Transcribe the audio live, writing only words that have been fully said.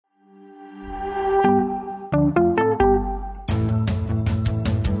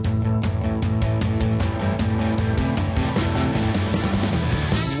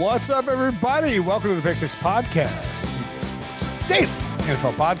What's up, everybody? Welcome to the Pick Six Podcast, CBS Sports Daily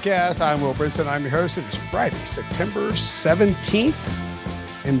NFL Podcast. I'm Will Brinson. I'm your host. It is Friday, September 17th,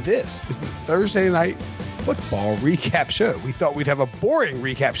 and this is the Thursday Night Football Recap Show. We thought we'd have a boring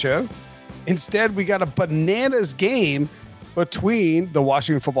recap show. Instead, we got a bananas game between the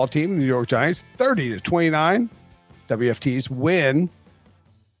Washington Football Team and the New York Giants, 30-29. WFTs win.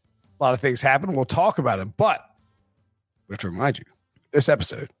 A lot of things happen. We'll talk about them, but we have to remind you, this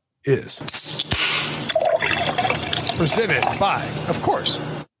episode is presented by, of course,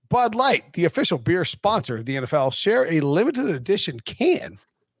 Bud Light, the official beer sponsor of the NFL. Share a limited edition can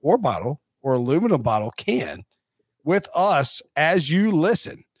or bottle or aluminum bottle can with us as you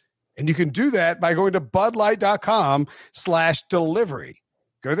listen. And you can do that by going to budlight.com/delivery.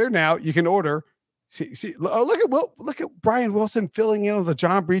 Go there now. You can order. See, look at Brian Wilson filling in on the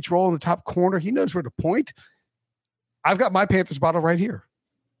John Breach roll in the top corner. He knows where to point. I've got my Panthers bottle right here.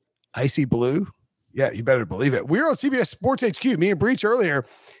 Icy blue. Yeah, you better believe it. We were on CBS Sports HQ, me and Breach earlier.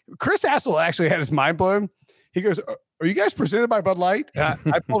 Chris Hassel actually had his mind blown. He goes, "Are you guys presented by Bud Light?" And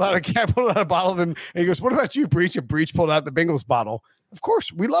I pulled out a bottle of them. And he goes, "What about you, Breach?" And Breach pulled out the Bengals bottle. Of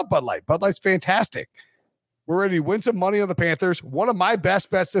course, we love Bud Light. Bud Light's fantastic. We're ready to win some money on the Panthers. One of my best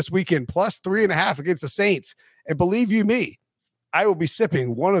bets this weekend, plus 3.5 against the Saints. And believe you me, I will be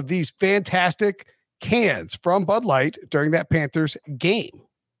sipping one of these fantastic cans from Bud Light during that Panthers game.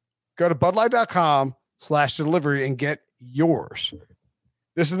 Go to budlight.com/delivery and get yours.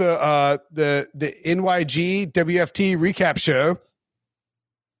 This is the NYG WFT recap show.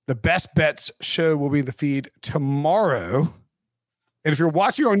 The best bets show will be in the feed tomorrow. And if you're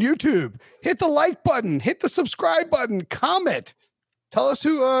watching on YouTube, hit the like button, hit the subscribe button, comment. Tell us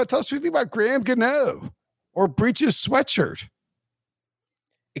who you think about Graham Gano or Breach's sweatshirt.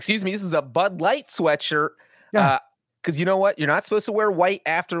 Excuse me, this is a Bud Light sweatshirt. Yeah. Because you know what? You're not supposed to wear white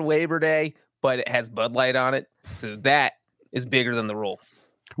after Labor Day, but it has Bud Light on it. So that is bigger than the rule.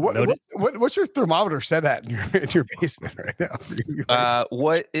 What's your thermometer set at in your basement right now?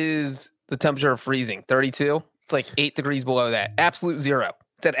 What is the temperature of freezing? 32? It's like 8 degrees below that. Absolute zero.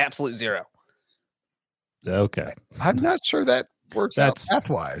 It's at absolute zero. Okay. I'm not sure that works out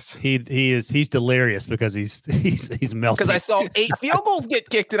math-wise. He's delirious because he's melting. Because I saw 8 field goals get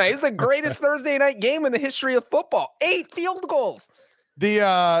kicked tonight. It's the greatest Thursday night game in the history of football. 8 field goals.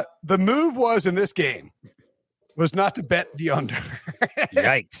 The move was in this game was not to bet the under.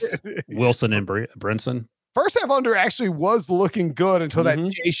 Yikes. Wilson and Brinson. First half under actually was looking good until that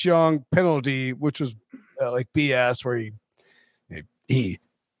Chase Young penalty, which was like BS, where it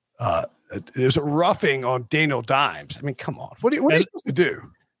was a roughing on Daniel Dimes. I mean, come on. What are you supposed to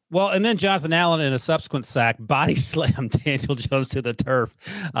do? Well, and then Jonathan Allen in a subsequent sack body slammed Daniel Jones to the turf.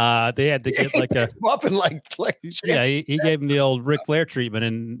 They had to get like a up and like yeah, he gave him the old Ric Flair treatment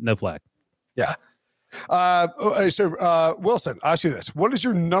and no flag. Yeah. So Wilson, I'll ask you this. What is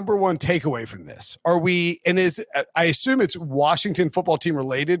your number one takeaway from this? I assume it's Washington Football Team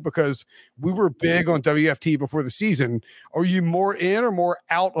related because we were big on WFT before the season. Are you more in or more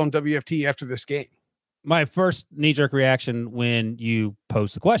out on WFT after this game? My first knee-jerk reaction when you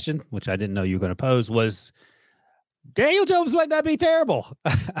posed the question, which I didn't know you were going to pose, was Daniel Jones might not be terrible.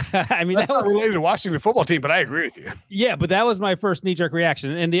 I mean, that's not related to Washington Football Team, but I agree with you. Yeah, but that was my first knee-jerk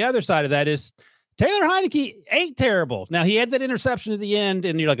reaction. And the other side of that is Taylor Heinicke ain't terrible. Now, he had that interception at the end,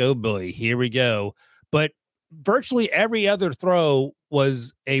 and you're like, oh, boy, here we go. But virtually every other throw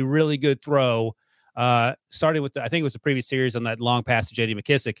was a really good throw, starting with, I think it was the previous series on that long pass to J.D.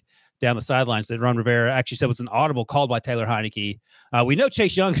 McKissick down the sidelines that Ron Rivera actually said was an audible called by Taylor Heinicke. We know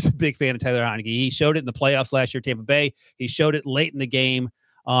Chase Young is a big fan of Taylor Heinicke. He showed it in the playoffs last year, Tampa Bay. He showed it late in the game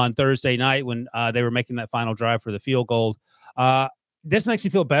on Thursday night when they were making that final drive for the field goal. This makes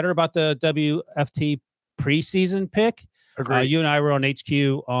me feel better about the WFT preseason pick. You and I were on HQ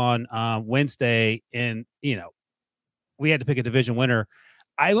on Wednesday, and, we had to pick a division winner.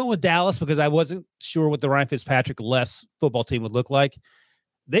 I went with Dallas because I wasn't sure what the Ryan Fitzpatrick-less football team would look like.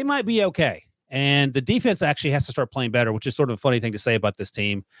 They might be okay. And the defense actually has to start playing better, which is sort of a funny thing to say about this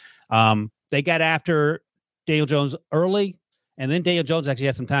team. They got after Daniel Jones early, and then Daniel Jones actually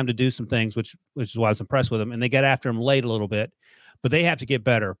had some time to do some things, which is why I was impressed with him. And they got after him late a little bit. But they have to get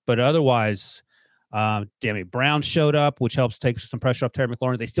better. But otherwise, Danny Brown showed up, which helps take some pressure off Terry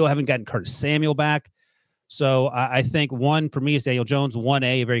McLaurin. They still haven't gotten Curtis Samuel back. So I think one for me is Daniel Jones.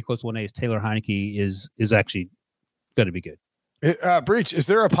 1A, very close to 1A, is Taylor Heinicke is actually going to be good. Breach, is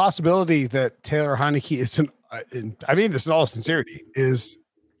there a possibility that Taylor Heinicke is I mean this in all sincerity, is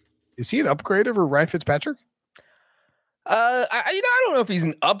he an upgrade over Ryan Fitzpatrick? I don't know if he's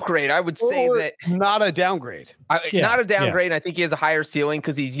an upgrade. I would say Or that not a downgrade. not a downgrade. And I think he has a higher ceiling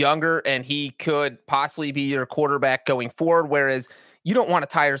because he's younger and he could possibly be your quarterback going forward. Whereas you don't want to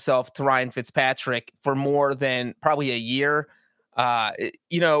tie yourself to Ryan Fitzpatrick for more than probably a year.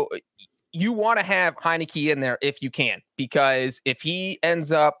 You want to have Heinicke in there if you can, because if he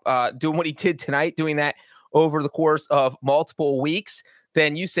ends up doing what he did tonight, doing that over the course of multiple weeks,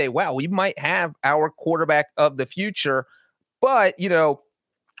 then you say, wow, we might have our quarterback of the future. But,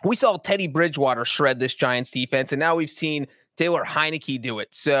 we saw Teddy Bridgewater shred this Giants defense, and now we've seen Taylor Heinicke do it.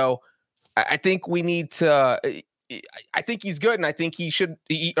 So I think we need to I think he's good, and I think he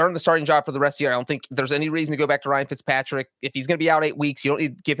earn the starting job for the rest of the year. I don't think there's any reason to go back to Ryan Fitzpatrick. If he's going to be out 8 weeks, you don't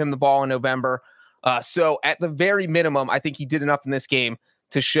need to give him the ball in November. So at the very minimum, I think he did enough in this game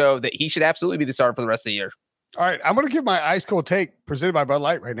to show that he should absolutely be the starter for the rest of the year. All right, I'm going to give my ice cold take presented by Bud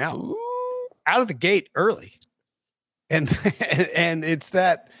Light right now. Ooh. Out of the gate early. And it's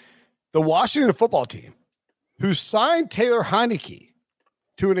that the Washington football team, who signed Taylor Heinicke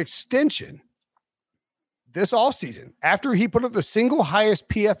to an extension this offseason after he put up the single highest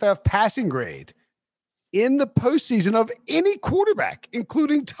PFF passing grade in the postseason of any quarterback,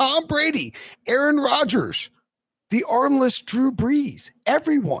 including Tom Brady, Aaron Rodgers, the armless Drew Brees,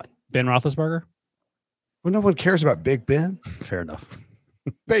 everyone. Ben Roethlisberger? Well, no one cares about Big Ben. Fair enough.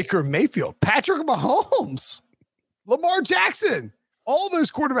 Baker Mayfield, Patrick Mahomes, Lamar Jackson, all those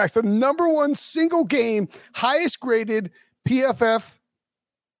quarterbacks, the number one single game, highest graded PFF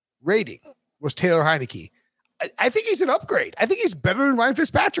rating was Taylor Heinicke. I think he's an upgrade. I think he's better than Ryan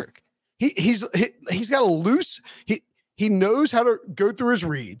Fitzpatrick. He's got a loose, he knows how to go through his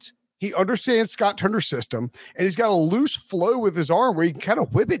reads. He understands Scott Turner's system, and he's got a loose flow with his arm where he can kind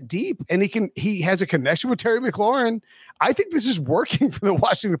of whip it deep, and he has a connection with Terry McLaurin. I think this is working for the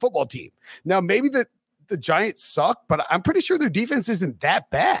Washington football team. Now, maybe the Giants suck, but I'm pretty sure their defense isn't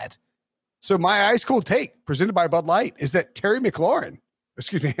that bad. So my ice cold take presented by Bud Light is that Terry McLaurin is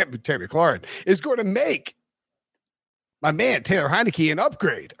going to make my man Taylor Heinicke an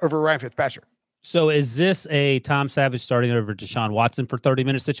upgrade over Ryan Fitzpatrick. So is this a Tom Savage starting over Deshaun Watson for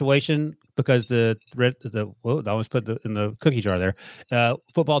 30-minute situation? Because I almost put in the cookie jar there.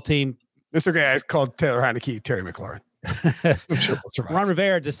 Football team. This guy called Taylor Heinicke Terry McLaurin. I'm sure we'll survive. Ron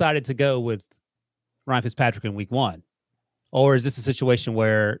Rivera decided to go with Ryan Fitzpatrick in week 1. Or is this a situation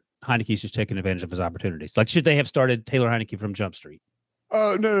where Heinicke's just taking advantage of his opportunities? Like, should they have started Taylor Heinicke from Jump Street?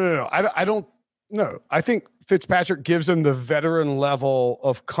 No. I don't know. I think Fitzpatrick gives them the veteran level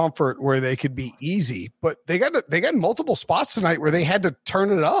of comfort where they could be easy, but they got multiple spots tonight where they had to turn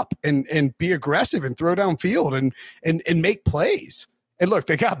it up and be aggressive and throw downfield and make plays. And look,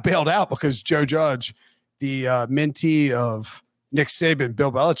 they got bailed out because Joe Judge, the mentee of Nick Saban,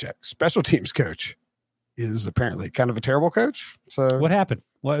 Bill Belichick, special teams coach, is apparently kind of a terrible coach. So what happened?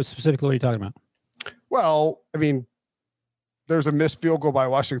 What specifically are you talking about? Well, I mean, there's a missed field goal by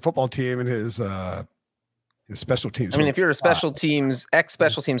Washington football team and his special teams. I mean, if you're a special teams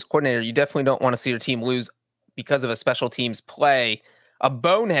coordinator, you definitely don't want to see your team lose because of a special teams play, a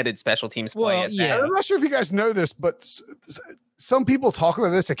boneheaded special teams play. Well, yeah. I'm not sure if you guys know this, but some people talk about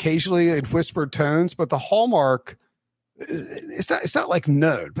this occasionally in whispered tones, but the hallmark, it's not like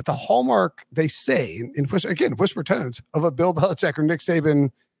known, but the hallmark they say in whispered tones of a Bill Belichick or Nick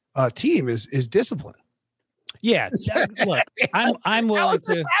Saban team is discipline. Yeah, look, I'm willing How is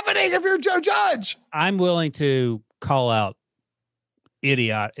this happening if you're Joe Judge? I'm willing to call out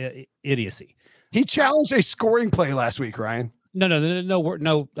idiocy. He challenged a scoring play last week, Ryan. No.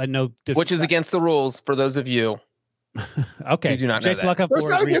 Which is against the rules for those of you. Okay, you do not know Jason that. It's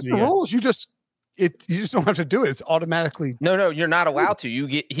not against the rules. You just don't have to do it. It's automatically. No, you're not allowed to.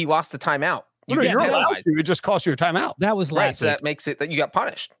 He lost the timeout. You're allowed to. It just costs you a timeout. That was last week. So that makes it that you got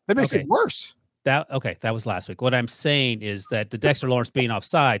punished. That makes it worse. That was last week. What I'm saying is that the Dexter Lawrence being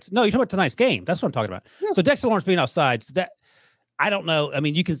offsides. No, you're talking about tonight's game. That's what I'm talking about. Yeah. So Dexter Lawrence being offsides, that I don't know. I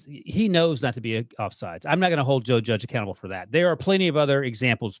mean, he knows not to be offsides. I'm not going to hold Joe Judge accountable for that. There are plenty of other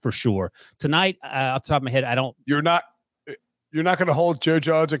examples for sure. Tonight, off the top of my head, I don't. You're not going to hold Joe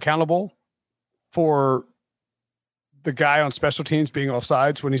Judge accountable for the guy on special teams being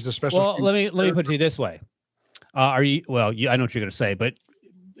offsides when he's the special. Well, let me put it to you this way. Are you? Well, I know what you're going to say, but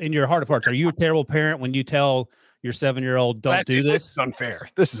in your heart of hearts, are you a terrible parent when you tell your 7-year-old don't do this? This is unfair.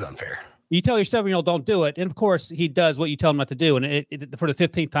 This is unfair. You tell your 7-year-old don't do it, and of course he does what you tell him not to do, and it for the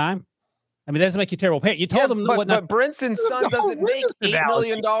 15th time. I mean, that doesn't make you a terrible parent. You told him what not. But Brinson's son doesn't make $8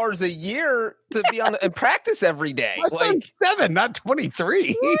 million a year to be on and practice every day. My son's 7, not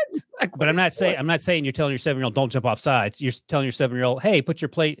 23. But I'm not saying you're telling your 7-year-old don't jump off sides. You're telling your 7-year-old, hey, put your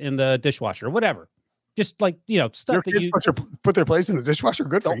plate in the dishwasher or whatever. just like, stuff Your that kids put their plates in the dishwasher.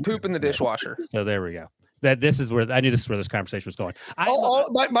 Good for Don't you. poop in the dishwasher. So there we go. This is where I knew this is where this conversation was going.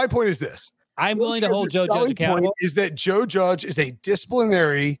 My point is this. I'm willing to hold Joe Judge accountable. Is that Joe Judge is a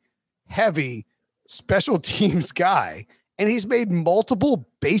disciplinary, heavy, special teams guy, and he's made multiple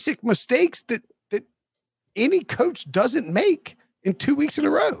basic mistakes that any coach doesn't make in 2 weeks in a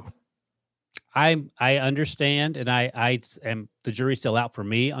row. I understand, and I am the jury's still out for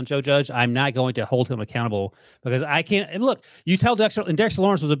me on Joe Judge. I'm not going to hold him accountable because I can't. And look, you tell Dexter, and Dexter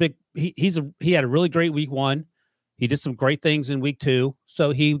Lawrence was a big. He had a really great week 1. He did some great things in week 2.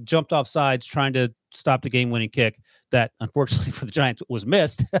 So he jumped off sides trying to stop the game-winning kick that, unfortunately for the Giants, was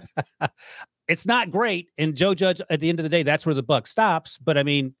missed. It's not great, and Joe Judge, at the end of the day, that's where the buck stops. But I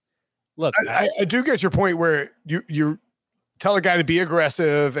mean, look, I do get your point where you tell a guy to be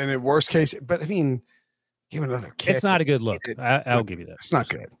aggressive, and in worst case, but I mean, give him another kick. It's not a good look. I'll give you that. It's not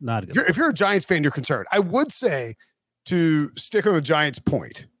good. Not a good. If you're a Giants fan, you're concerned. I would say to stick on the Giants'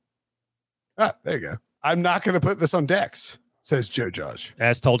 point. There you go. I'm not going to put this on Dex, says Joe Judge.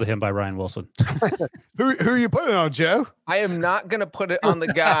 As told to him by Ryan Wilson. Who are you putting on, Joe? I am not going to put it on the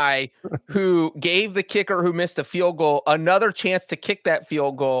guy who gave the kicker who missed a field goal another chance to kick that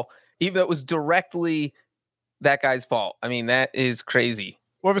field goal, even though it was directly that guy's fault. I mean, that is crazy.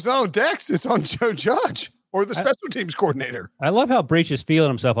 Well, if it's not on Dex, it's on Joe Judge or the special teams coordinator. I love how Breach is feeling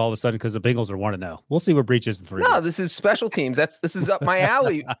himself all of a sudden because the Bengals are 1-0. We'll see where Breach is in 3. No, this is special teams. This is up my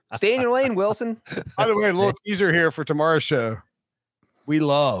alley. Stay in your lane, Wilson. By the way, a little teaser here for tomorrow's show. We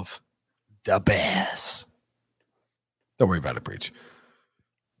love the Bears. Don't worry about it, Breach.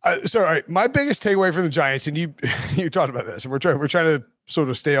 So, all right, my biggest takeaway from the Giants, and you talked about this, and we're trying to sort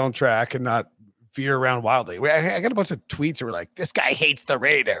of stay on track and not veer around wildly. I got a bunch of tweets that were like, "This guy hates the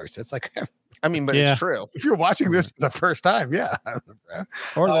Raiders." It's like, I mean, but it's true. If you're watching this for the first time, yeah,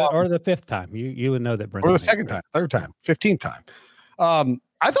 or the 5th time, you would know that. Brendan or the second time, 3rd time, 15th time.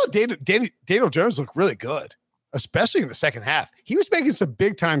 I thought Daniel Jones looked really good, especially in the second half. He was making some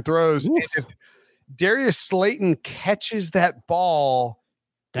big time throws. And if Darius Slayton catches that ball,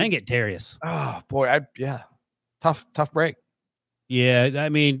 dang it, Darius! Oh boy, tough break. Yeah, I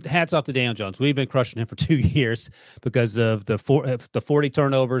mean, hats off to Daniel Jones. We've been crushing him for 2 years because of the 40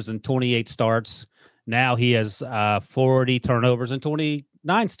 turnovers and 28 starts. Now he has 40 turnovers and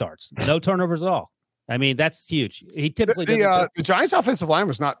 29 starts. No turnovers at all. I mean, that's huge. He typically the Giants' offensive line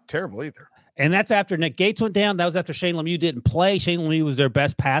was not terrible either. And that's after Nick Gates went down. That was after Shane Lemieux didn't play. Shane Lemieux was their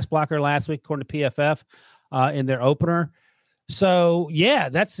best pass blocker last week, according to PFF, in their opener. So, yeah,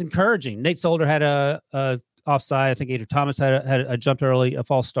 that's encouraging. Nate Solder had a offside. I think Andrew Thomas had a jumped early, a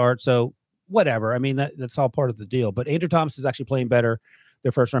false start. So whatever. I mean, that's all part of the deal. But Andrew Thomas is actually playing better,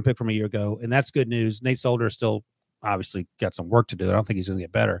 their first round pick from a year ago. And that's good news. Nate Solder still obviously got some work to do. I don't think he's going to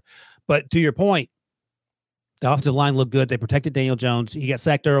get better. But to your point, the offensive line looked good. They protected Daniel Jones. He got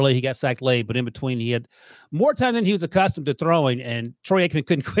sacked early. He got sacked late. But in between, he had more time than he was accustomed to throwing. And Troy Aikman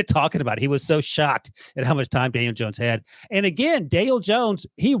couldn't quit talking about it. He was so shocked at how much time Daniel Jones had. And again, Daniel Jones,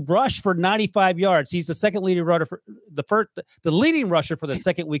 he rushed for 95 yards. He's the second leading rusher for the leading rusher for the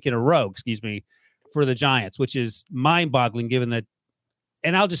second week in a row, for the Giants, which is mind-boggling given that.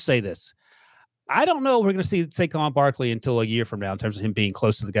 And I'll just say this. I don't know if we're going to see Saquon Barkley until a year from now in terms of him being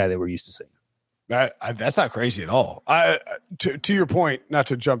close to the guy that we're used to seeing. That's not crazy at all. To your point, not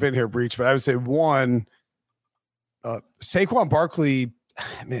to jump in here, Breach, but I would say one, Saquon Barkley,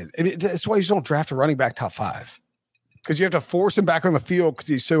 man, that's why you don't draft a running back top 5, because you have to force him back on the field because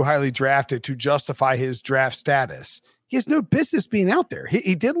he's so highly drafted to justify his draft status. He has no business being out there.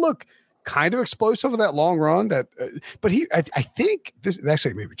 He did look kind of explosive with that long run, but I think this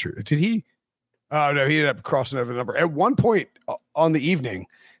actually may be true. Did he? Oh no, he ended up crossing over the number at one point on the evening.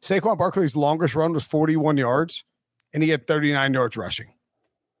 Saquon Barkley's longest run was 41 yards, and he had 39 yards rushing.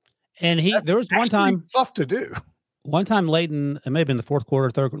 And there was one time tough to do. One time late in, it may have been the fourth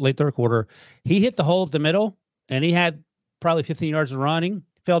quarter, late third quarter, he hit the hole up the middle, and he had probably 15 yards of running,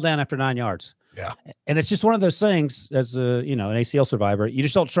 fell down after 9 yards. Yeah. And it's just one of those things as an ACL survivor, you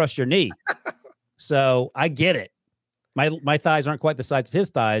just don't trust your knee. So I get it. My thighs aren't quite the size of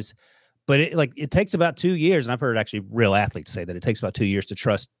his thighs, but it takes about 2 years. And I've heard actually real athletes say that it takes about 2 years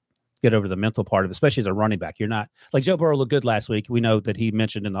to get over the mental part of it, especially as a running back. You're not like Joe Burrow looked good last week. We know that he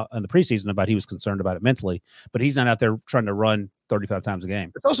mentioned in the preseason about he was concerned about it mentally, but he's not out there trying to run 35 times a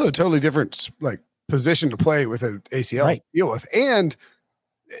game. It's also a totally different position to play with an ACL to deal with. And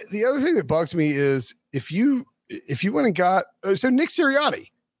the other thing that bugs me is if you went and got so Nick Sirianni,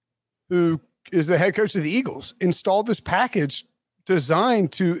 who is the head coach of the Eagles, installed this package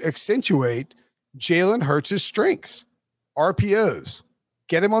designed to accentuate Jalen Hurts' strengths, RPOs,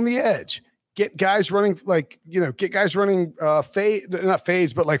 get him on the edge, get guys running not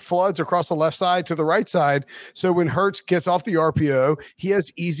fades, but like floods across the left side to the right side. So when Hurts gets off the RPO, he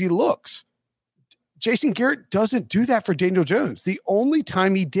has easy looks. Jason Garrett doesn't do that for Daniel Jones. The only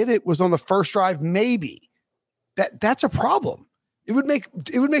time he did it was on the first drive, maybe. That's a problem. It would make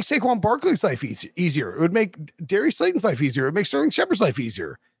Saquon Barkley's life easier. It would make Darius Slayton's life easier. It would make Sterling Shepard's life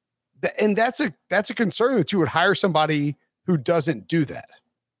easier. And that's a concern that you would hire somebody who doesn't do that.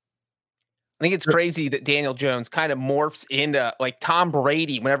 I think it's crazy that Daniel Jones kind of morphs into like Tom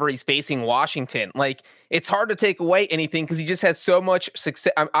Brady whenever he's facing Washington. Like, it's hard to take away anything because he just has so much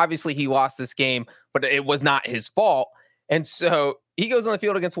success. Obviously, he lost this game, but it was not his fault. And so he goes on the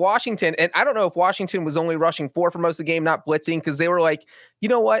field against Washington. And I don't know if Washington was only rushing 4 for most of the game, not blitzing, because they were like, you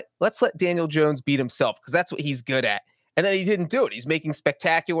know what? Let's let Daniel Jones beat himself because that's what he's good at. And then he didn't do it. He's making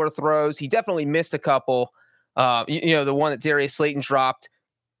spectacular throws. He definitely missed a couple. The one that Darius Slayton dropped.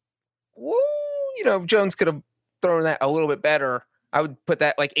 Woo, Jones could have thrown that a little bit better. I would put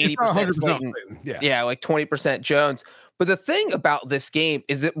that like 80% Slayton. Yeah, like 20% Jones. But the thing about this game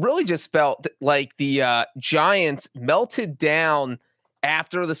is it really just felt like the Giants melted down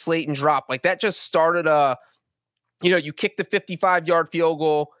after the Slayton drop. Like that just started you kick the 55-yard field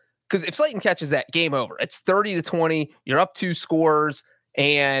goal. Because if Slayton catches that, game over. It's 30-20. You're up 2 scores,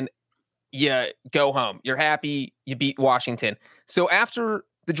 and you go home. You're happy you beat Washington. So after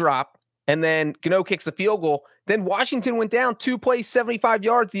the drop, and then Gano kicks the field goal, then Washington went down 2 plays, 75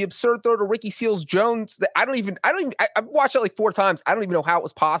 yards. The absurd throw to Ricky Seals-Jones. That I've watched it like 4 times. I don't even know how it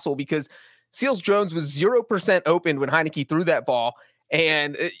was possible because Seals-Jones was 0% open when Heineke threw that ball.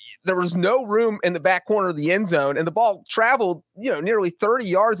 And there was no room in the back corner of the end zone, and the ball traveled, nearly 30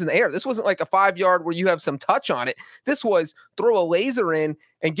 yards in the air. This wasn't like a 5-yard where you have some touch on it. This was throw a laser in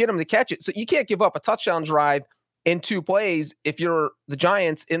and get them to catch it. So you can't give up a touchdown drive in 2 plays if you're the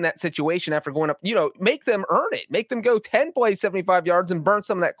Giants in that situation after going up. Make them earn it. Make them go 10 plays, 75 yards, and burn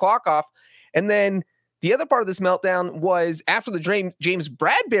some of that clock off. And then the other part of this meltdown was after the James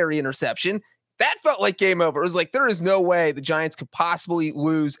Bradbury interception. That felt like game over. It was like, there is no way the Giants could possibly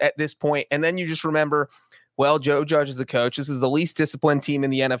lose at this point. And then you just remember, well, Joe Judge is the coach. This is the least disciplined team in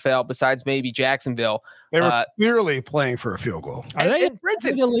the NFL besides maybe Jacksonville. They were clearly playing for a field goal. So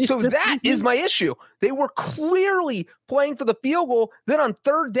that is my issue. They were clearly playing for the field goal. Then on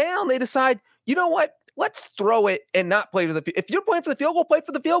 3rd down, they decide, you know what? Let's throw it and not play for the. If you're playing for the field goal, play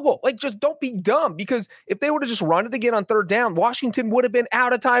for the field goal. Like, just don't be dumb, because if they would have just run it again on 3rd down, Washington would have been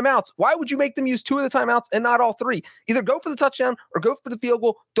out of timeouts. Why would you make them use 2 of the timeouts and not all 3? Either go for the touchdown or go for the field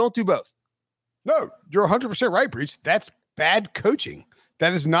goal. Don't do both. No, you're 100% right, Breach. That's bad coaching.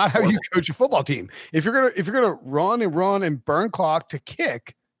 That is not how you coach a football team. If you're gonna run and burn clock to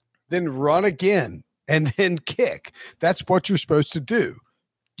kick, then run again and then kick. That's what you're supposed to do.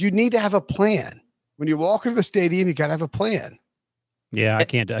 You need to have a plan. When you walk into the stadium, you got to have a plan. Yeah, I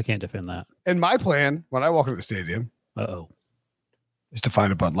can't defend that. And my plan when I walk into the stadium is to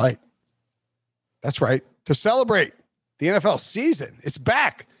find a Bud Light. That's right. To celebrate the NFL season. It's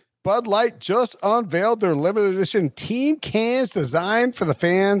back. Bud Light just unveiled their limited edition team cans designed for the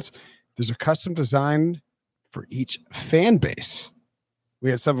fans. There's a custom design for each fan base.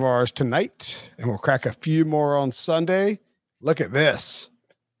 We had some of ours tonight, and we'll crack a few more on Sunday. Look at this.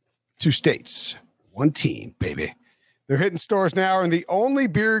 2 states. 1 team, baby. They're hitting stores now, and the only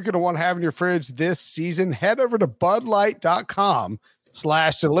beer you're going to want to have in your fridge this season, head over to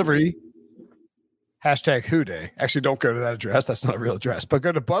budlight.com/delivery. #Houday. Actually, don't go to that address. That's not a real address, but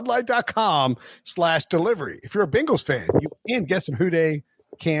go to budlight.com/delivery. If you're a Bengals fan, you can get some Houday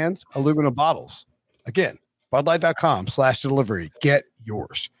cans, aluminum bottles. Again, budlight.com/delivery. Get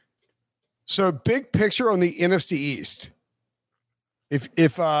yours. So big picture on the NFC East.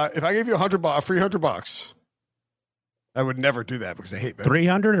 If I gave you a free $100, I would never do that because I hate betting.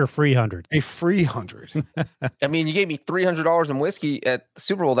 300 or free 100? A free 100. I mean, you gave me $300 in whiskey at the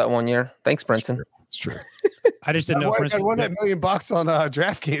Super Bowl that one year. Thanks, Brinson. It's true. I just didn't know. I won that $1 million on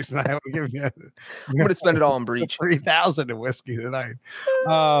DraftKings, and I haven't given you. I'm going to spend it all on Breach. 3,000 in whiskey tonight.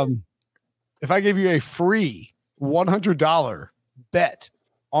 If I gave you a free $100 bet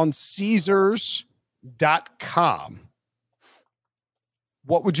on Caesars.com.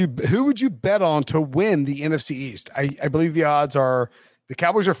 Who would you bet on to win the NFC East? I believe the odds are the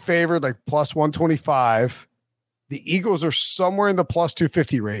Cowboys are favored like plus 125. The Eagles are somewhere in the plus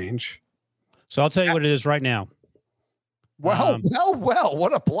 250 range. So I'll tell you what it is right now. Well,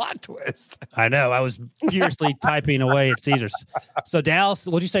 what a plot twist. I know. I was furiously typing away at Caesars. So Dallas,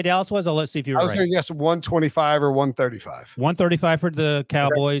 what'd you say Dallas was? Let's see if you were right. I was going to guess 125 or 135. 135 for the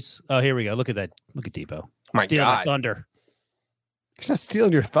Cowboys. Okay. Oh, here we go. Look at that. Look at Debo. My Stealing God. the thunder. He's not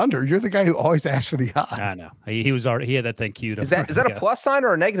stealing your thunder. You're the guy who always asks for the odds. I know. He was already. He had that thing queued up. Is that a plus sign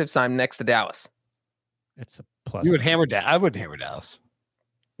or a negative sign next to Dallas? It's a plus. You would hammer Dallas. I wouldn't hammer Dallas.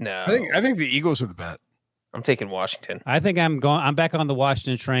 No. I think the Eagles are the bet. I'm taking Washington. I think I'm back on the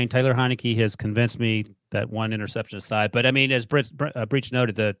Washington train. Taylor Heineke has convinced me, that one interception aside. But I mean, as Breach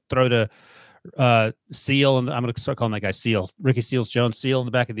noted, the throw to Seal, and I'm going to start calling that guy Seal, Ricky Seals-Jones, Seal in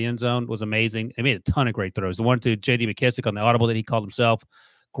the back of the end zone was amazing. He made a ton of great throws. The one to J.D. McKissick on the audible that he called himself,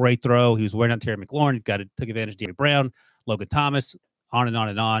 great throw. He was wearing out Terry McLaurin. He took advantage of David Brown, Logan Thomas, on and on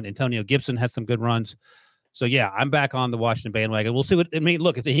and on. Antonio Gibson had some good runs. So, yeah, I'm back on the Washington bandwagon. We'll see what – I mean,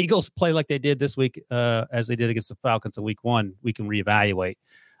 look, if the Eagles play like they did this week, as they did against the Falcons in week 1, we can reevaluate.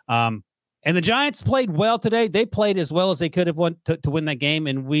 And the Giants played well today. They played as well as they could have won to win that game,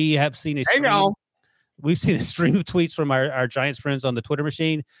 and we have seen a stream of tweets from our Giants friends on the Twitter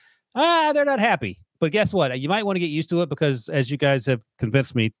machine. They're not happy. But guess what? You might want to get used to it because, as you guys have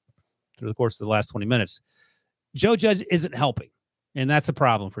convinced me through the course of the last 20 minutes, Joe Judge isn't helping, and that's a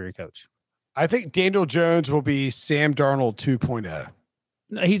problem for your coach. I think Daniel Jones will be Sam Darnold 2.0.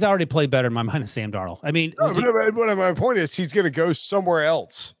 No, he's already played better in my mind than Sam Darnold. I mean, but my point is he's going to go somewhere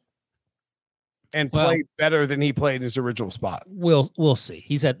else and play better than he played in his original spot. We'll see.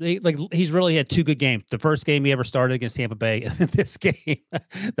 He's really had 2 good games. The first game he ever started against Tampa Bay, and this game,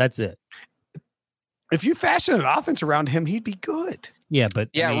 that's it. If you fashion an offense around him, he'd be good. Yeah, but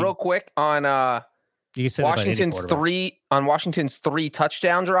real quick on Washington's 3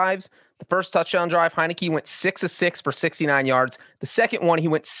 touchdown drives. The first touchdown drive, Heineke went 6 of 6 for 69 yards. The second one, he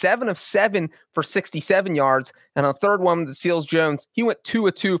went 7 of 7 for 67 yards. And on the third one, the Seals-Jones, he went 2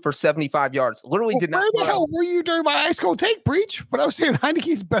 of 2 for 75 yards. Literally did not. Where the hell were you during my ice cold take, Breach? When I was saying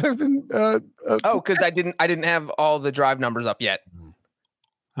Heineke's better than. Because I didn't have all the drive numbers up yet.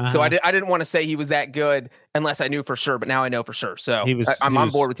 So I didn't want to say he was that good unless I knew for sure, but now I know for sure. So I'm on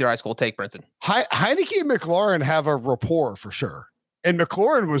board with your ice cold take, Brinson. Heineke and McLaurin have a rapport for sure. And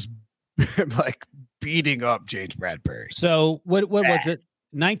McLaurin was like beating up James Bradbury. So what was it?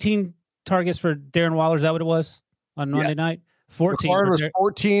 19 targets for Darren Waller. Is that what it was on Monday night? 14. McLaurin was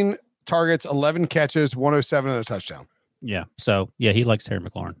 14 targets, 11 catches, 107 and a touchdown. Yeah. So yeah, he likes Terry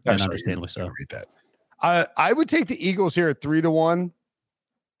McLaurin, and understandably so. Read that. I would take the Eagles here at 3-1.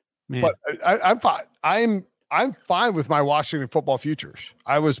 Man. But I'm fine. I'm fine with my Washington football futures.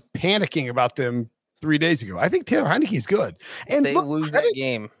 I was panicking about them 3 days ago. I think Taylor Heineke is good, and they lose that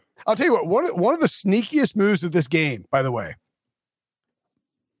game. I'll tell you what. One of the sneakiest moves of this game, by the way,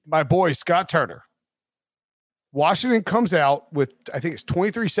 my boy Scott Turner. Washington comes out with, I think it's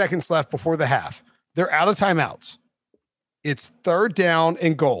 23 seconds left before the half. They're out of timeouts. It's 3rd down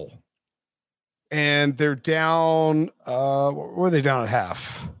and goal, and they're down. What were they down at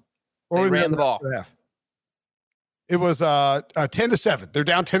half? Or they ran the ball. It was 10-7. They're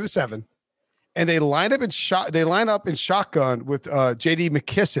down 10-7, and they line up in shotgun with J.D.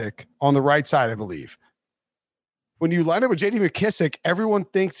 McKissick on the right side, I believe. When you line up with J.D. McKissick, everyone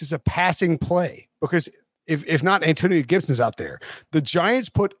thinks it's a passing play because if not, Antonio Gibson's out there. The Giants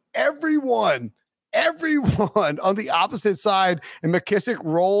put everyone on the opposite side, and McKissick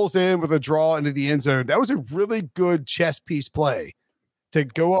rolls in with a draw into the end zone. That was a really good chess piece play to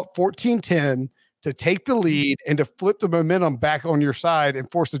go up 14-10, to take the lead, and to flip the momentum back on your side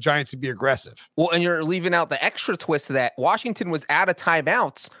and force the Giants to be aggressive. Well, and you're leaving out the extra twist of that. Washington was out of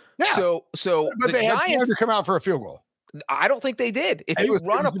timeouts. Yeah. So but they Giants, had time to come out for a field goal. I don't think they did. If you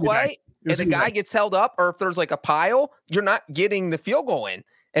run a play and the guy gets held up, or if there's like a pile, you're not getting the field goal in.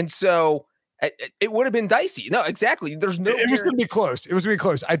 And so it would have been dicey. No, exactly. There's no. It was going to be close. It was going to be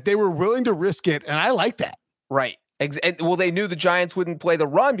close. They were willing to risk it, and I like that. Right. Well, they knew the Giants wouldn't play the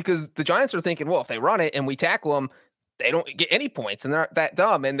run because the Giants are thinking, well, if they run it and we tackle them, they don't get any points, and they're not that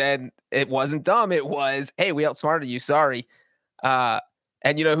dumb. And then it wasn't dumb. It was, hey, we outsmarted you. Sorry. And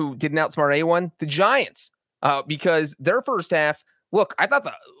you know who didn't outsmart anyone? The Giants. Because their first half, look, I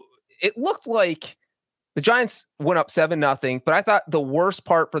thought it looked like the Giants went up 7-0, but I thought the worst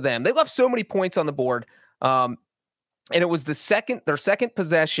part for them, they left so many points on the board. And it was their second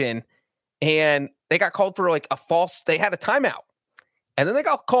possession, and they got called for they had a timeout, and then they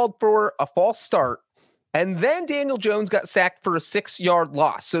got called for a false start. And then Daniel Jones got sacked for a 6-yard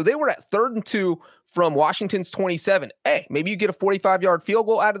loss. So they were at 3rd and 2 from Washington's 27. Hey, maybe you get a 45-yard field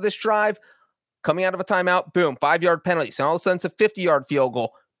goal out of this drive. Coming out of a timeout, boom, 5-yard penalty. So all of a sudden it's a 50-yard field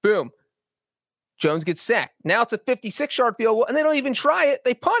goal. Boom. Jones gets sacked. Now it's a 56-yard field goal, and they don't even try it.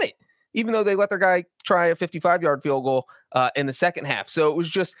 They punt it, even though they let their guy try a 55-yard field goal in the second half. So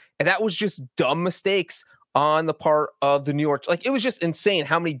that was just dumb mistakes on the part of the New York. It was just insane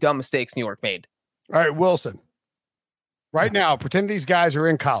how many dumb mistakes New York made. All right, Wilson. Right now, pretend these guys are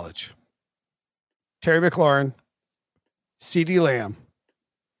in college. Terry McLaurin, CeeDee Lamb,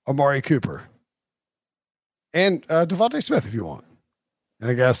 Amari Cooper, and Devontae Smith if you want. And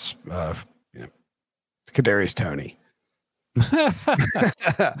I guess Kadarius Toney.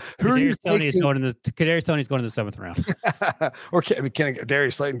 Kadarius Toney's going in the 7th round. Or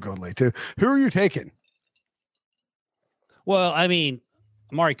Darius Slayton going late too. Who are you taking? Well, I mean,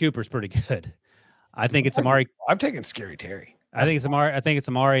 Amari Cooper's pretty good. I think it's Amari. I'm taking Scary Terry. I think it's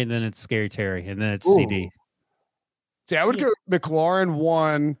Amari, and then it's Scary Terry, and then it's CD. See, I would go McLaurin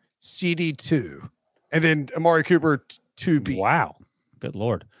 1, CD 2, and then Amari Cooper 2B. Wow, good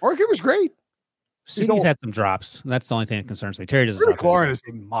lord, Amari Cooper's great. CD's had some drops. And that's the only thing that concerns me. Terry doesn't. McLaurin is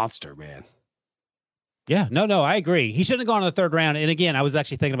a monster, man. Yeah, no, I agree. He shouldn't have gone in the 3rd round. And again, I was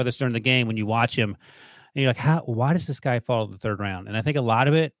actually thinking about this during the game when you watch him. And you're like, why does this guy fall to the 3rd round? And I think a lot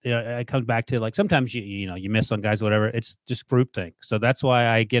of it, it comes back to like sometimes you miss on guys or whatever. It's just groupthink. So that's why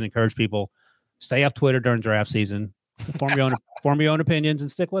I again encourage people stay off Twitter during draft season, form your own opinions,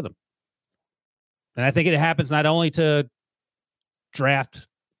 and stick with them. And I think it happens not only to draft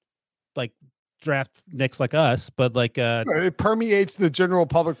nicks like us, but like it permeates the general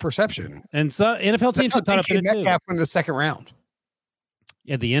public perception. And so NFL teams get caught up in it too. Metcalf in the 2nd round.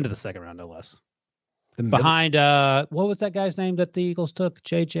 At the end of the 2nd round, no less. Behind what was that guy's name that the Eagles took?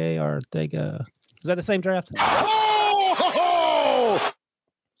 JJ Arthega. Was that the same draft? That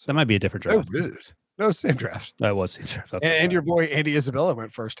might be a different draft. No, same draft. That was same draft. Okay, and your boy Andy Isabella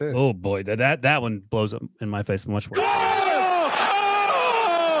went first too. Oh boy, that one blows up in my face much worse.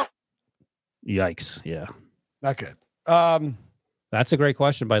 Yikes! Yeah, not good. That's a great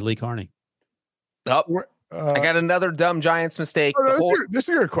question by Lee Carney. I got another dumb Giants mistake. This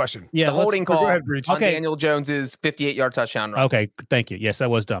is a good question. Yeah, the holding call on Daniel Jones's 58-yard touchdown run. Okay, thank you. Yes, that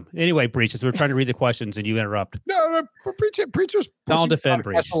was dumb. Anyway, Breach, as we were trying to read the questions and you interrupt. No, Breach was I'll defend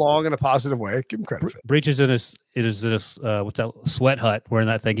Breach along in a positive way. Give him credit. Breach is in his what's that sweat hut wearing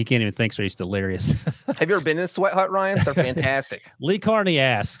that thing. He can't even think, so he's delirious. Have you ever been in a sweat hut, Ryan? They're fantastic. Lee Carney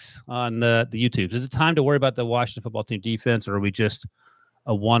asks on the YouTube, is it time to worry about the Washington football team defense, or are we just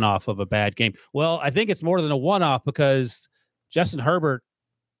a one-off of a bad game? Well, I think it's more than a one-off because Justin Herbert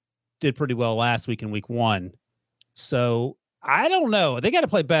did pretty well last week in week 1. So I don't know. They got to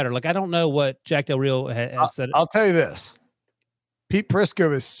play better. Like, I don't know what Jack Del Rio has said. I'll tell you this. Pete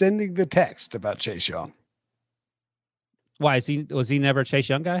Prisco is sending the text about Chase Young. Why was he never a Chase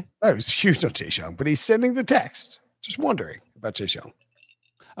Young guy? No, he's huge on Chase Young, but he's sending the text. Just wondering about Chase Young.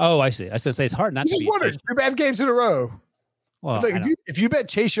 Oh, I see. I was going to say it's hard not to be. Wondering. 2 bad games in a row. Well, like if you bet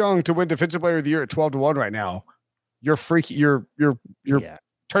Chase Young to win Defensive Player of the Year at 12-1 right now, you're freaky. You're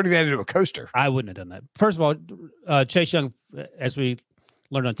turning that into a coaster. I wouldn't have done that. First of all, Chase Young, as we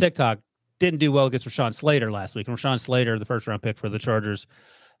learned on TikTok, didn't do well against Rashawn Slater last week. And Rashawn Slater, the 1st-round pick for the Chargers,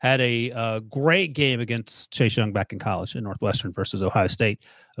 had a great game against Chase Young back in college in Northwestern versus Ohio State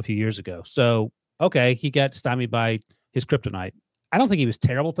a few years ago. So, okay, he got stymied by his kryptonite. I don't think he was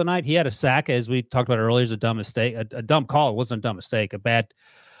terrible tonight. He had a sack, as we talked about earlier, is a dumb mistake, a dumb call. It wasn't a dumb mistake, a bad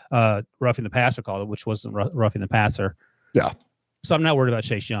roughing the passer call, which wasn't roughing the passer. Yeah. So I'm not worried about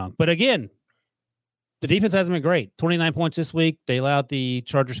Chase Young. But again, the defense hasn't been great. 29 points this week. They allowed the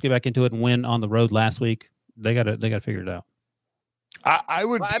Chargers to get back into it and win on the road last week. They got to figure it out. I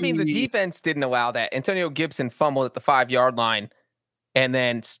mean, the defense didn't allow that. Antonio Gibson fumbled at the 5-yard line. And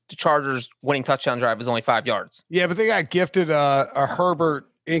then the Chargers winning touchdown drive was only 5 yards. Yeah, but they got gifted a Herbert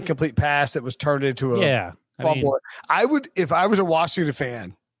incomplete pass that was turned into a fumble. I would, if I was a Washington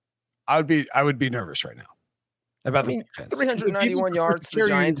fan, I would be nervous right now about the defense. 391 yards to the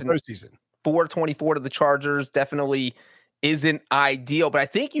Giants in postseason. 424 to the Chargers definitely isn't ideal, but I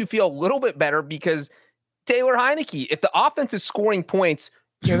think you feel a little bit better because Taylor Heineke, if the offense is scoring points,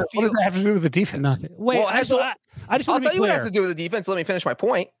 what does that have to do with the defense? Nothing. Wait, well, I just want I'll to be tell you what clear. it has to do with the defense. Let me finish my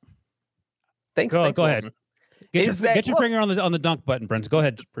point. Thanks. Go Wilson. ahead. Get your finger on the dunk button, Brent. Go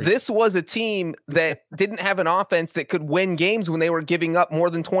ahead. This was a team that didn't have an offense that could win games when they were giving up more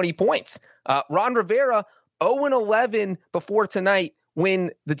than 20 points. Ron Rivera, 0-11 before tonight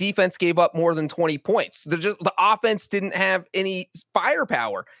when the defense gave up more than 20 points. The offense didn't have any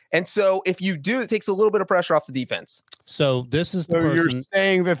firepower. And so if you do, it takes a little bit of pressure off the defense. So this is you're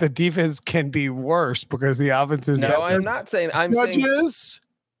saying that the defense can be worse because the offense is no, I'm not saying. I'm saying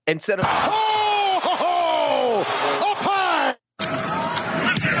instead of oh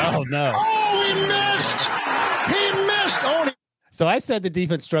no. Oh, he missed. Oh, so I said the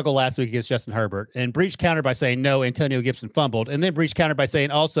defense struggled last week against Justin Herbert, and Breach countered by saying no, Antonio Gibson fumbled, and then Breach countered by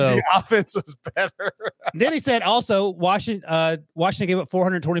saying also the offense was better. Then he said also Washington gave up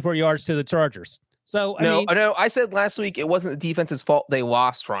 424 yards to the Chargers. So I said last week it wasn't the defense's fault they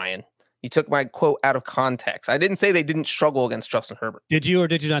lost, Ryan. You took my quote out of context. I didn't say they didn't struggle against Justin Herbert. Did you or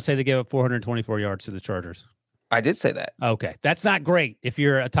did you not say they gave up 424 yards to the Chargers? I did say that. Okay, that's not great if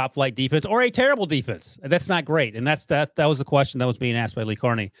you're a top flight defense or a terrible defense. That's not great, and that was the question that was being asked by Lee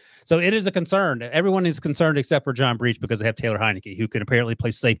Carney. So it is a concern. Everyone is concerned except for John Breach because they have Taylor Heineke, who can apparently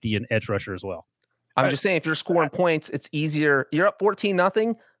play safety and edge rusher as well. I'm just saying, if you're scoring points, it's easier. You're up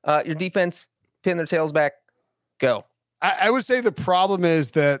 14-0. Your defense pin their tails back. Go. I would say the problem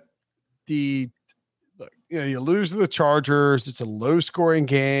is that you lose to the Chargers. It's a low scoring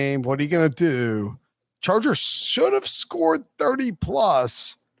game. What are you going to do? Chargers should have scored 30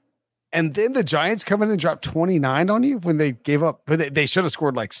 plus. And then the Giants come in and drop 29 on you when they gave up. But they should have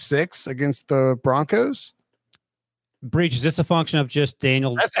scored like 6 against the Broncos. Breach, is this a function of just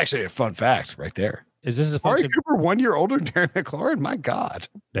Daniel? That's actually a fun fact right there. Is this a Amari function? Cooper 1 year older than Darren McLaurin? My God.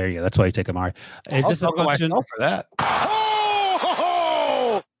 There you go. That's why you take Amari. Is this a function for that?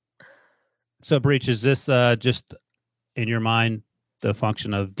 So, Breach, is this just in your mind the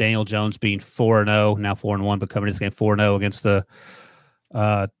function of Daniel Jones being 4-0, now 4-1, but coming to this game 4-0 against the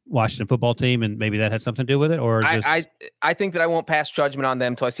Washington football team, and maybe that had something to do with it? Or I think that I won't pass judgment on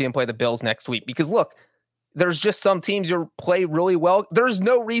them until I see them play the Bills next week. Because look, there's just some teams who play really well. There's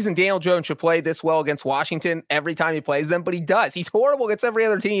no reason Daniel Jones should play this well against Washington every time he plays them, but he does. He's horrible against every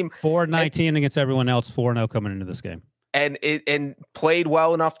other team. 4-19 against everyone else, 4-0 coming into this game. And played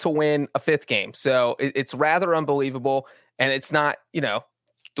well enough to win a 5th game. So it's rather unbelievable. And it's not, the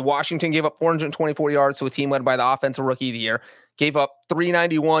Washington gave up 424 yards to a team led by the offensive rookie of the year, gave up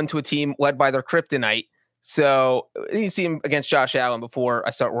 391 to a team led by their kryptonite. So I need to see him against Josh Allen before I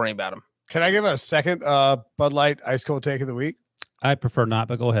start worrying about him. Can I give a second Bud Light ice cold take of the week? I prefer not,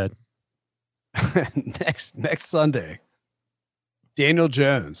 but go ahead. Next Sunday, Daniel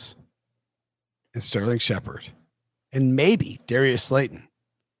Jones and Sterling Shepard and maybe Darius Slayton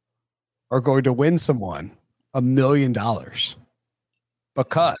are going to win someone $1 million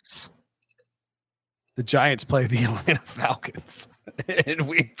because the Giants play the Atlanta Falcons in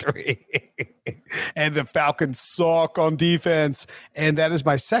week 3 and the Falcons suck on defense. And that is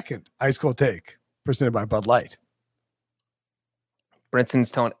my second ice cold take presented by Bud Light. Brinson's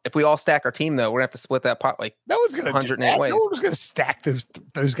telling, if we all stack our team, though, we're gonna have to split that pot like no one's gonna 108 ways. No one's gonna stack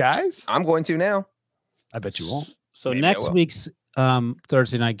those guys. I'm going to now. I bet you won't. So Maybe next week's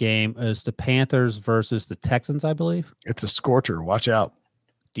Thursday night game is the Panthers versus the Texans, I believe. It's a scorcher. Watch out.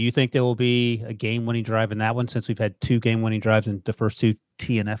 Do you think there will be a game-winning drive in that one since we've had 2 game-winning drives in the first 2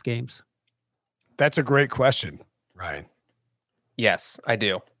 TNF games? That's a great question, Ryan. Yes, I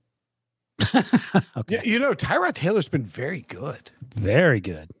do. Okay. Tyrod Taylor's been very good. Very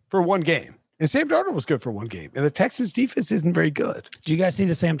good. For one game. And Sam Darnold was good for one game. And the Texans defense isn't very good. Did you guys see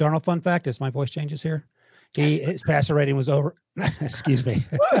the Sam Darnold fun fact as my voice changes here? His passer rating was over. Excuse me.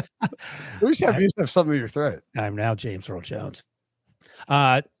 You used to have something in your throat. I'm now James Earl Jones.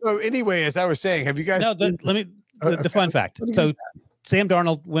 So anyway, as I was saying, have you guys the fun fact. So Sam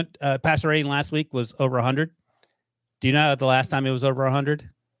Darnold went passer rating last week was over 100. Do you know the last time it was over 100?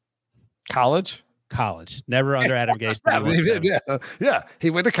 College. Never under Adam Gase. Yeah. He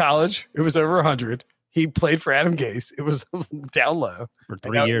went to college. It was over 100. He played for Adam Gase. It was down low for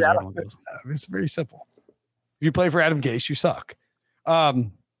 3 years. It's very simple. If you play for Adam Gase, you suck. I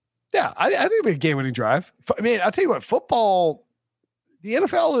think it'll be a game-winning drive. I mean, I'll tell you what, football, the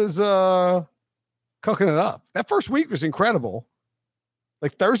NFL is cooking it up. That first week was incredible.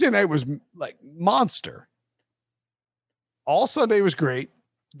 Like Thursday night was like monster. All Sunday was great.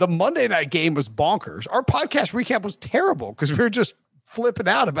 The Monday night game was bonkers. Our podcast recap was terrible because we were just flipping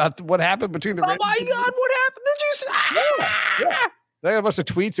out about what happened between the Raiders. Oh my God, what happened? Did you see? Yeah. They had a bunch of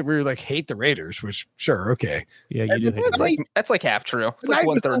tweets that we were like, hate the Raiders, which sure, okay. Yeah, you do. That's like half true. It's like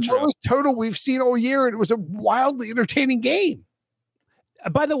 1/3 true. Lowest total we've seen all year, and it was a wildly entertaining game.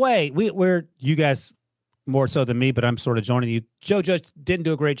 By the way, we're you guys more so than me, but I'm sort of joining you. Joe Judge didn't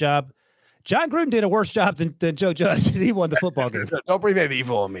do a great job. John Gruden did a worse job than Joe Judge, and he won the football game. Don't bring that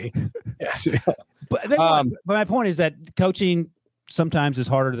evil on me. Yes. But my point is that coaching sometimes is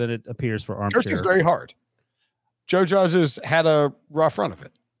harder than it appears for armchair. Coaching is very hard. Joe Judge has had a rough run of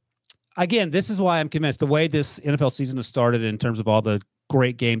it. Again, this is why I'm convinced the way this NFL season has started in terms of all the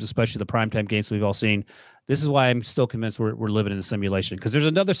great games, especially the primetime games we've all seen. This is why I'm still convinced we're living in a simulation, because there's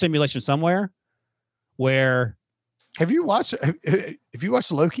another simulation somewhere where. Have you watched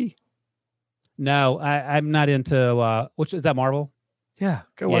Loki? No, I'm not into which is that Marvel? Yeah,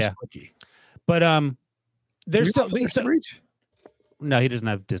 go watch Loki. But there's still Reach? no, he doesn't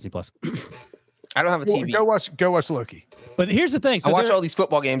have Disney Plus. I don't have a TV. Go watch Loki. But here's the thing. So I watch all these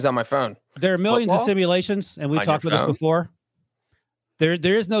football games on my phone. There are millions Football? of simulations, and we've On talked your about this phone? before.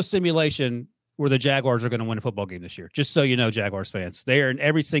 There is no simulation where the Jaguars are going to win a football game this year. Just so you know, Jaguars fans, they are in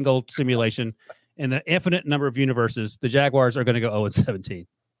every single simulation in the infinite number of universes. The Jaguars are going to go 0-17.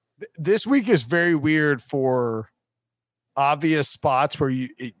 This week is very weird for obvious spots where you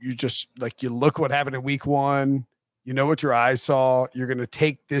just like you look what happened in week 1. You know what your eyes saw. You're going to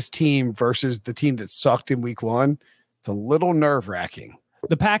take this team versus the team that sucked in week 1. It's a little nerve wracking.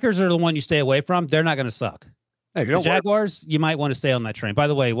 The Packers are the one you stay away from. They're not going to suck. Hey, The Jaguars, you might want to stay on that train. By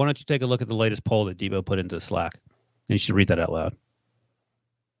the way, why don't you take a look at the latest poll that Debo put into Slack? And you should read that out loud.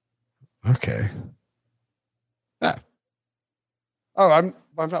 Okay. Yeah. Oh, I'm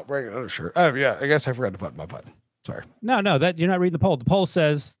not wearing another shirt. Oh yeah, I guess I forgot to button my button. Sorry. No, that you're not reading the poll. The poll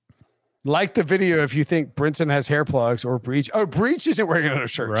says Like the video if you think Brinson has hair plugs or Breach. Oh, Breach isn't wearing another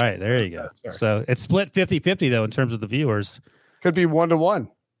shirt. right. There you go. Sorry. So it's split 50-50 though in terms of the viewers. Could be 1-1,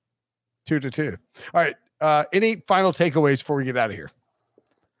 2-2. All right. Any final takeaways before we get out of here?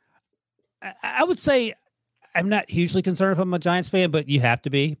 I would say I'm not hugely concerned if I'm a Giants fan, but you have to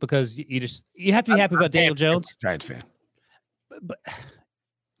be because you have to be happy about Daniel Jones. Giants fan. But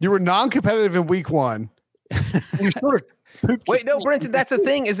You were non-competitive in week 1. You sort of pooped Wait, no, Brenton, that's the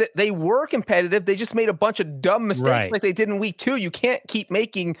thing is that they were competitive. They just made a bunch of dumb mistakes Right. like they did in week 2. You can't keep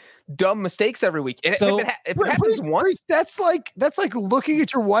making dumb mistakes every week. And So- if it happens once, That's like looking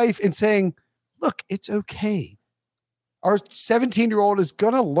at your wife and saying, "Look, it's okay. Our 17-year-old is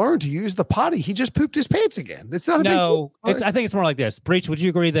gonna learn to use the potty. He just pooped his pants again. It's not a big no, deal." I think it's more like this. Breach, would you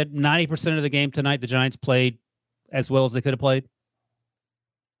agree that 90% of the game tonight the Giants played as well as they could have played?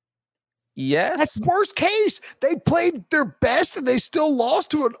 yes. That's worst case. They played their best and they still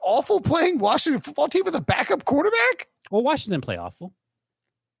lost to an awful playing Washington football team with a backup quarterback. Well, Washington didn't play awful.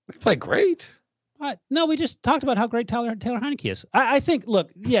 They played great. No, we just talked about how great Taylor Heineke is. I think, look,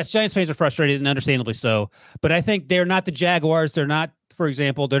 yes, Giants fans are frustrated and understandably so, but I think they're not the Jaguars. They're not, for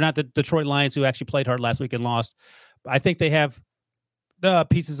example, they're not the Detroit Lions who actually played hard last week and lost. I think they have the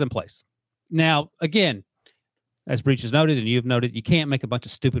pieces in place. Now, again, as Breach has noted and you've noted, you can't make a bunch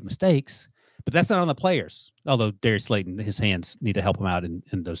of stupid mistakes, but that's not on the players. Although Darius Slayton, his hands need to help him out in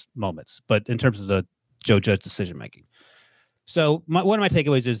those moments. But in terms of the Joe Judge decision making. So one of my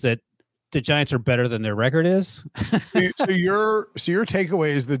takeaways is that the Giants are better than their record is. So your takeaway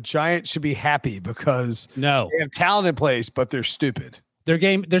is the Giants should be happy because No, they have talent in place, but they're stupid.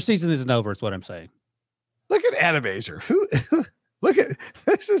 their season isn't over. Is what I'm saying. Look at Adam Azer. Who? Look at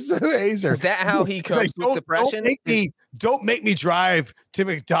this is so Azer. Is that how he He's comes like, with depression? Don't make me drive to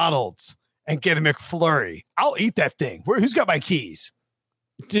McDonald's and get a McFlurry. I'll eat that thing. Who's got my keys?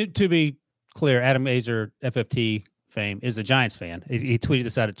 To be clear, Adam Azer, FFT fame, is a Giants fan. He tweeted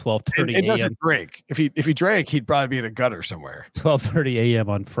this out at 12:30 It a.m. doesn't drink. If he drank, he'd probably be in a gutter somewhere. 12:30 a.m.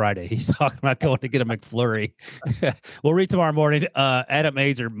 on Friday. He's talking about going to get a McFlurry. We'll read tomorrow morning. Adam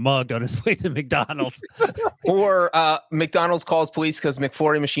Azer mugged on his way to McDonald's. Or McDonald's calls police because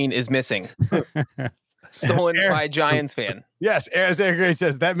McFlurry machine is missing. Stolen by a Giants fan. Yes, as Eric Gray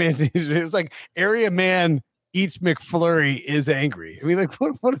says, that means it's like area man eats McFlurry is angry. I mean, like,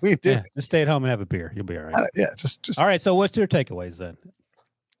 what do we do? Yeah, just stay at home and have a beer. You'll be all right. Yeah, just All right. So what's your takeaways then?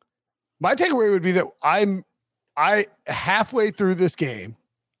 my takeaway would be that I halfway through this game,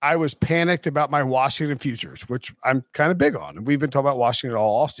 I was panicked about my Washington futures, which I'm kind of big on. And we've been talking about Washington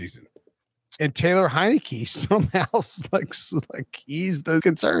all offseason. And Taylor Heineke somehow like eased those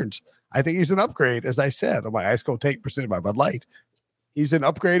concerns. I think he's an upgrade, as I said, on my ice cold take percent of my Bud Light. He's an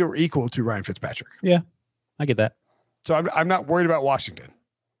upgrade or equal to Ryan Fitzpatrick. I get that. So I'm not worried about Washington.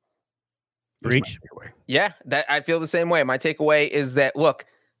 That's my Breach. takeaway. Yeah, that I feel the same way. My takeaway is that look,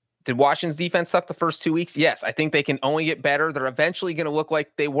 did Washington's defense suck the first 2 weeks? Yes, I think they can only get better. They're eventually going to look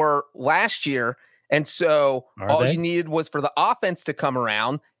like they were last year. And so all you needed was for the offense to come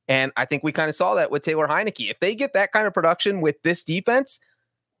around. And I think we kind of saw that with Taylor Heineke. If they get that kind of production with this defense,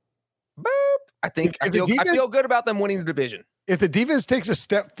 boop, I think I feel good about them winning the division. If the defense takes a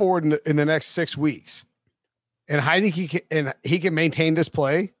step forward in the next 6 weeks, and Heineke he can maintain this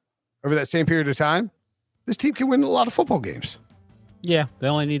play over that same period of time, this team can win a lot of football games. Yeah, they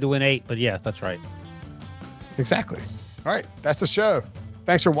only need to win 8, but yeah, that's right. Exactly. All right, that's the show.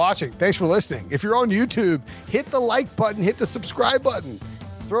 Thanks for watching. Thanks for listening. If you're on YouTube, hit the like button, hit the subscribe button,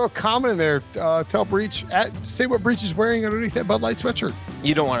 throw a comment in there. Tell Breach, say what Breach is wearing underneath that Bud Light sweatshirt.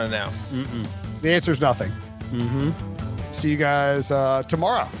 You don't want to know. The answer is nothing. See you guys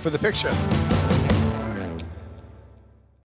tomorrow for the Pick Show.